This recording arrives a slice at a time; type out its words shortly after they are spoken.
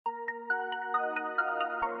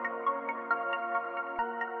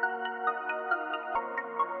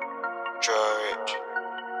George,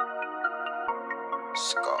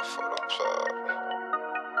 Scarfo Da Plug.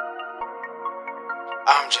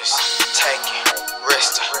 I'm just taking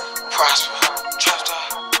risks to prosper. Trap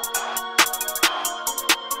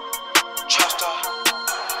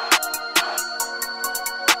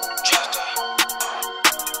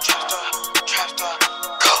star,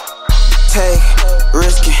 go. Take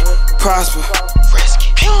risky, prosper.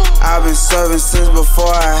 I've been serving since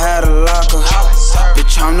before I had a locker.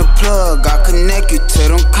 Bitch, I'm the plug, I connect you to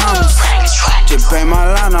them commas. Just pay my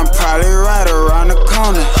line, I'm probably right around the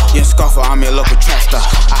corner. Yeah, Scarfo, I'm your local trap star.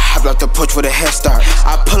 I hopped out the porch with a head start.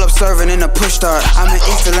 I pull up serving in a push start. I'm in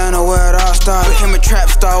East Atlanta where it all started. Became a trap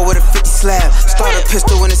star with a 50 slab. Started a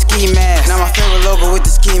pistol in a ski mask. Now my favorite logo with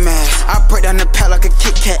the ski mask. I break down the pack like a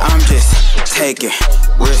Kit Kat. I'm just taking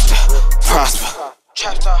risks to prosper.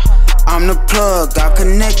 I'm the plug, I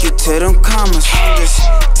connect you to them commas. I'm just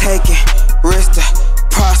taking risks to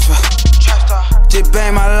prosper. Just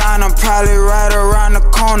bang my line, I'm probably right around the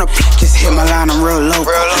corner. Just hit my line, I'm real low.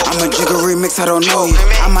 I'm a Jigga remix, I don't know you.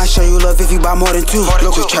 I might show you love if you buy more than two.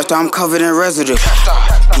 Local trap star, I'm covered in residue.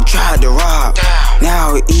 You tried to rob,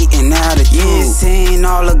 now we eating out of you. You ain't seen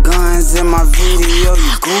all the guns in my video,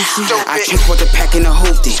 you goofy. I transport the pack in the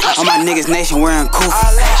hoopty. All my niggas nation wearing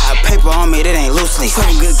koofies. I paper on me, that ain't loosely.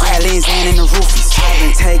 Some good growlings ain't in the roofies. I've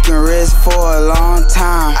been taking risks for a long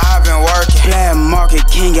time. I've been working. Black market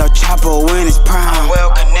king, your chopper when it's prime. I'm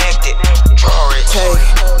well connected. Take,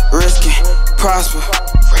 risky, prosper.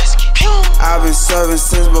 I've been serving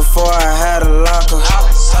since before I had a locker.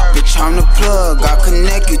 Bitch, I'm the plug, I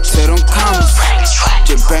connect you to them commas.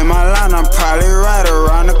 Just pay my line, I'm probably right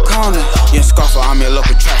around the corner. Yeah, Scarfo, I'm your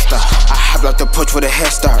local trap star. I hopped out the porch with a head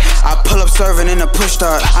start. I pull up serving in a push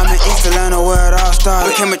start. I'm in East Atlanta where it all started.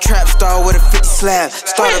 Became a trap star with a 50 slab.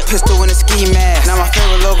 Started a pistol in a ski mask. Now my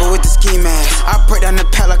favorite logo with the ski mask. I break down the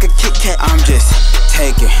pack like a Kit Kat. I'm just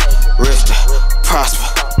taking risks to prosper.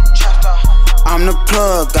 I'm the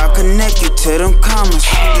plug, I connect you to them commas.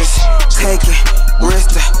 I'm just taking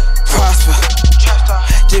risks to prosper.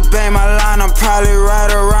 Just bang my line, I'm probably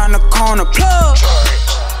right around the corner. Plug.